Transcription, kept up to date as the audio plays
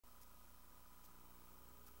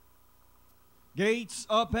Gates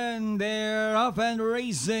open, they're off and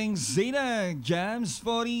racing. Zinag jams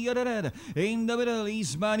for the other. In the middle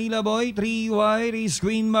is Manila Boy, 3 wide is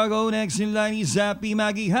Queen Margot. Next in line is Happy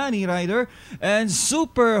Maggie, Honey Rider. And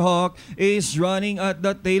Super Hawk is running at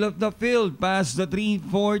the tail of the field past the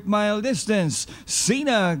 3/4 mile distance.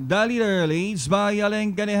 Zinag, the leader, leads by a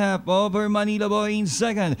length and a half over Manila Boy in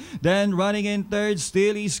second. Then running in third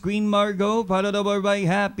still is Queen Margot, followed over by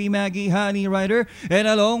Happy Maggie, Honey Rider. And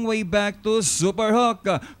a long way back to Super Hawk.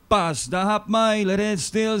 Past the half mile, it is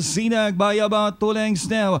still Sinag by about 2 lengths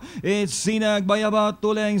now. It's Sinag by about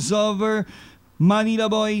 2 lengths over Manila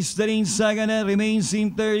Boy. Still in second and remains in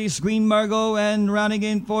third is Queen Margot, and running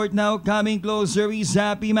in fourth now, coming closer is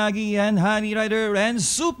Happy Maggie and Honey Rider, and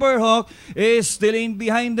Super Hawk is still in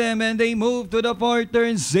behind them, and they move to the fourth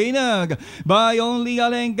turn. Sinag by only a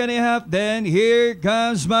length and a half. Then here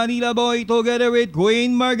comes Manila Boy together with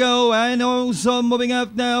Queen Margot, and also moving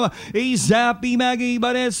up now is Happy Maggie,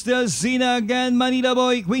 but it's still Sinag and Manila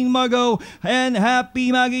Boy, Queen Margot, and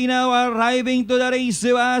Happy Maggie now arriving to the race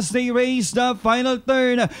as they race the final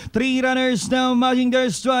turn. 3 runners now matching their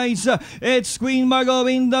strides. It's Queen Margot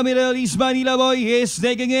in the middle. Is Manila Boy is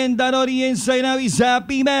taking in that audience. Right now is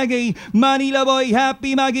Happy Maggie, Manila Boy,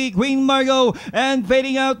 Happy Maggie, Queen Margot, and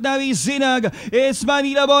fading out now is Sinag. It's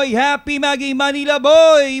Manila Boy, Happy Maggie, Manila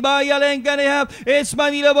Boy by a length and a half. It's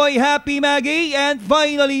Manila Boy, Happy Maggie, and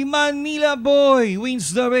finally Manila Boy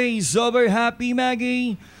wins the race over Happy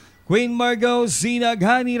Maggie, Queen Margot, Sinag,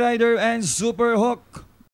 Honey Rider, and Super Hawk.